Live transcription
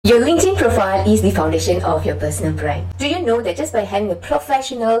Your LinkedIn profile is the foundation of your personal brand. Do you know that just by having a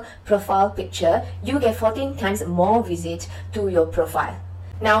professional profile picture, you get 14 times more visits to your profile?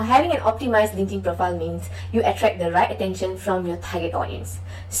 Now, having an optimized LinkedIn profile means you attract the right attention from your target audience.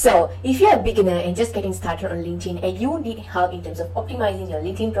 So, if you're a beginner and just getting started on LinkedIn and you need help in terms of optimizing your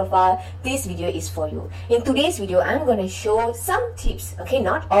LinkedIn profile, this video is for you. In today's video, I'm going to show some tips, okay,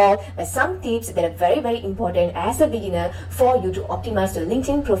 not all, but some tips that are very, very important as a beginner for you to optimize your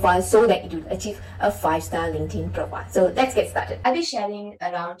LinkedIn profile so that you will achieve a 5-star LinkedIn profile. So, let's get started. I'll be sharing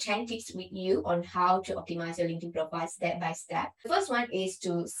around 10 tips with you on how to optimize your LinkedIn profile step by step. The first one is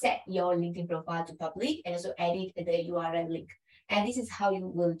to set your LinkedIn profile to public and also edit the URL link. And this is how you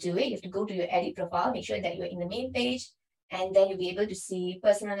will do it. You have to go to your edit profile, make sure that you're in the main page, and then you'll be able to see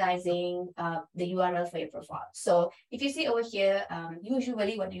personalizing the URL for your profile. So if you see over here,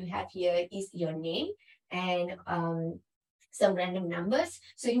 usually what you have here is your name and some random numbers.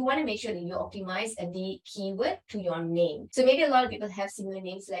 So you want to make sure that you optimize the keyword to your name. So maybe a lot of people have similar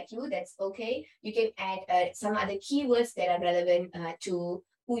names like you. That's okay. You can add some other keywords that are relevant to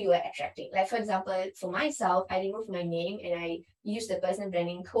who you are attracting. Like for example, for myself, I removed my name and I use the personal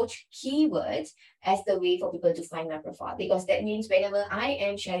branding coach keywords as the way for people to find my profile, because that means whenever I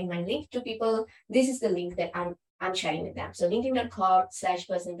am sharing my link to people, this is the link that I'm sharing with them. So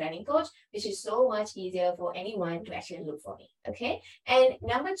linkedin.com/personal branding coach, which is so much easier for anyone to actually look for me. Okay. And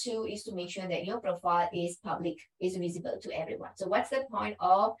number two is to make sure that your profile is public, is visible to everyone. So what's the point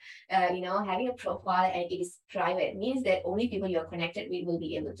of having a profile and it is private? It means that only people you're connected with will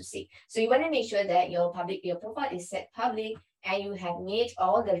be able to see. So you want to make sure that your profile is set public and you have made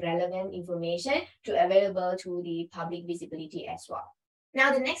all the relevant information available to the public visibility as well.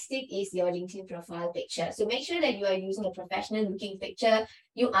 Now, the next tip is your LinkedIn profile picture. So make sure that you are using a professional looking picture.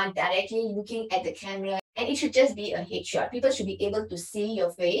 You are directly looking at the camera, and it should just be a headshot. People should be able to see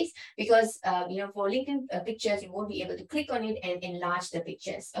your face because, for LinkedIn pictures, you won't be able to click on it and enlarge the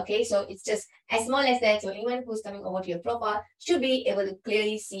pictures. Okay, so it's just as small as that. So anyone who's coming over to your profile should be able to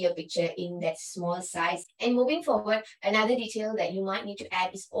clearly see your picture in that small size. And moving forward, another detail that you might need to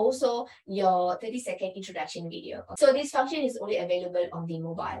add is also your 30-second introduction video. So this function is only available on the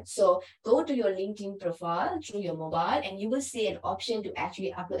mobile. So go to your LinkedIn profile through your mobile and you will see an option to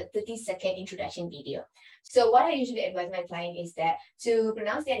actually upload a 30-second introduction video. So what I usually advise my client is that to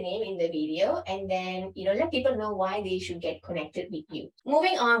pronounce their name in the video and then, let people know why they should get connected with you.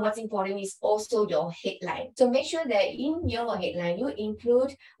 Moving on, what's important is also your headline. So make sure that in your headline, you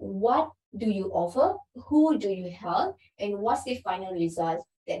include what do you offer, who do you help, and what's the final result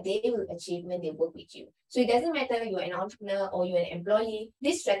that they will achieve when they work with you. So it doesn't matter you're an entrepreneur or you're an employee,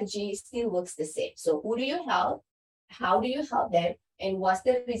 this strategy still works the same. So who do you help, how do you help them, and what's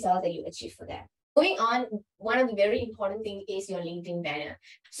the result that you achieve for them? Moving on, one of the very important things is your LinkedIn banner.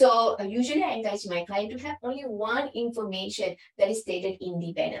 So usually I encourage my client to have only one information that is stated in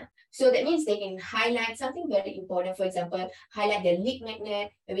the banner. So that means they can highlight something very important. For example, highlight their lead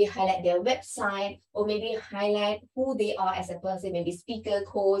magnet, maybe highlight their website, or maybe highlight who they are as a person, maybe speaker,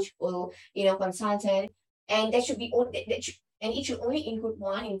 coach, or consultant. And that should be and it should only include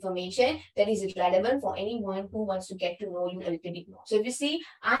one information that is relevant for anyone who wants to get to know you a little bit more. So if you see,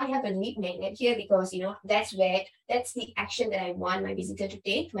 I have a lead magnet here because that's the action that I want my visitors to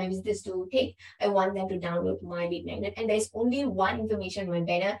take. I want them to download my lead magnet, and there's only one information on my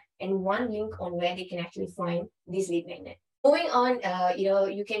banner and one link on where they can actually find this lead magnet. Moving on,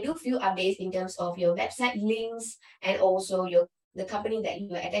 you can do a few updates in terms of your website links and also the company that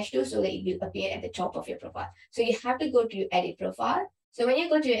you are attached to so that it will appear at the top of your profile. So you have to go to your edit profile. So when you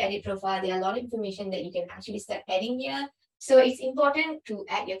go to your edit profile, there are a lot of information that you can actually start adding here. So it's important to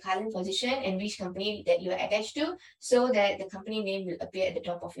add your current position and which company that you are attached to so that the company name will appear at the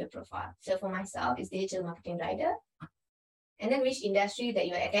top of your profile. So for myself, it's Digital Marketing Rider. And then which industry that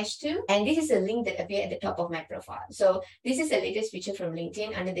you are attached to. And this is a link that appears at the top of my profile. So this is the latest feature from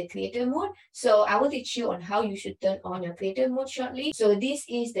LinkedIn under the creator mode. So I will teach you on how you should turn on your creator mode shortly. So this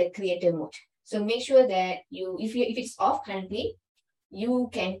is the creator mode. So make sure that if it's off currently, you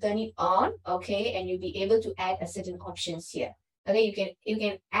can turn it on, okay, and you'll be able to add a certain options here. Okay, you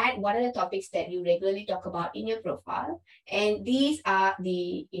can add what are the topics that you regularly talk about in your profile, and these are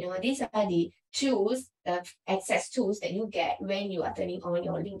the tools, access tools that you get when you are turning on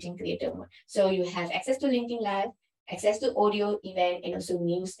your LinkedIn creator mode. So you have access to LinkedIn Live, access to audio, event, and also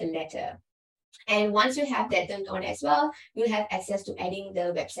newsletter. And once you have that turned on as well, you'll have access to adding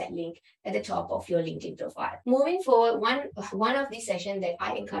the website link at the top of your LinkedIn profile. Moving forward, one of the sessions that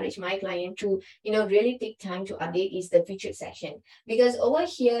I encourage my client to really take time to update is the featured section, because over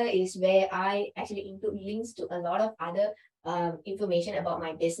here is where I actually include links to a lot of other information about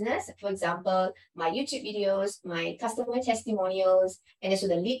my business. For example, my YouTube videos, my customer testimonials, and also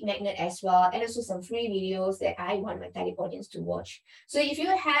the lead magnet as well, and also some free videos that I want my target audience to watch. So if you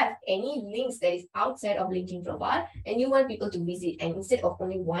have any links that is outside of LinkedIn profile and you want people to visit, and instead of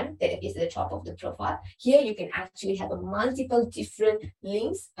only one that is at the top of the profile, here you can actually have a multiple different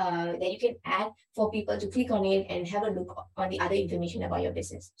links that you can add for people to click on it and have a look on the other information about your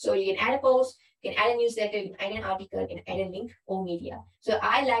business. So you can add a post, you can add a newsletter, you can add an article, you can add a link or media. So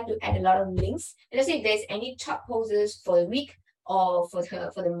I like to add a lot of links. And let's say if there's any top posts for the week or for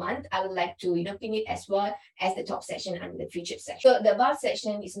the month, I would like to pin it as well as the top section under the featured section. So the about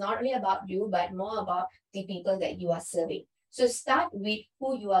section is not only about you, but more about the people that you are serving. So start with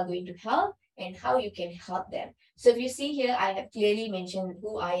who you are going to help and how you can help them. So if you see here, I have clearly mentioned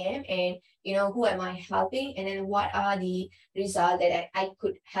who I am and who am I helping, and then what are the results that I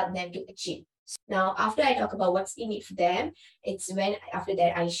could help them to achieve. Now, after I talk about what's in it for them, it's when after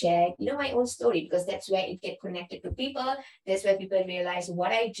that I share, my own story, because that's where it gets connected to people. That's where people realize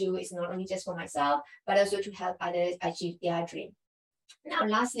what I do is not only just for myself, but also to help others achieve their dream. Now,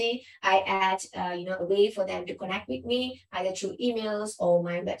 lastly, I add, a way for them to connect with me either through emails or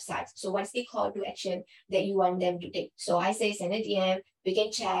my website. So what's the call to action that you want them to take? So I say send a DM, we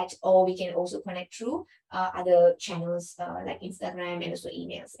can chat, or we can also connect through other channels like Instagram and also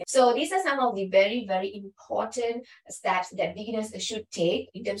emails. So these are some of the very, very important steps that beginners should take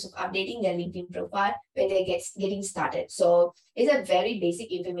in terms of updating their LinkedIn profile when they're getting started. So it's a very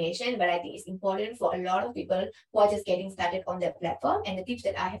basic information, but I think it's important for a lot of people who are just getting started on their platform. And the tips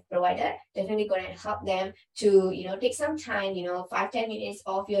that I have provided definitely going to help them to take some time, 5-10 minutes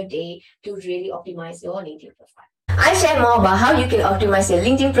of your day to really optimize your LinkedIn profile. I share more about how you can optimize your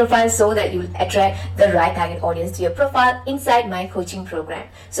LinkedIn profile so that you attract the right target audience to your profile inside my coaching program.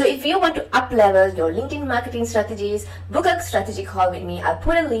 So if you want to up-level your LinkedIn marketing strategies, book a strategy call with me. I'll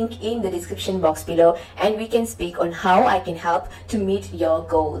put a link in the description box below and we can speak on how I can help to meet your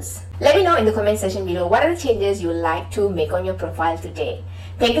goals. Let me know in the comment section below what are the changes you'd like to make on your profile today.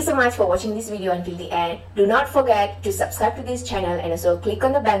 Thank you so much for watching this video until the end. Do not forget to subscribe to this channel and also click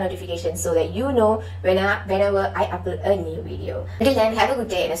on the bell notification so that you know whenever I upload a new video. Until then, have a good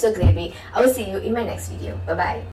day and also great week. I will see you in my next video. Bye bye.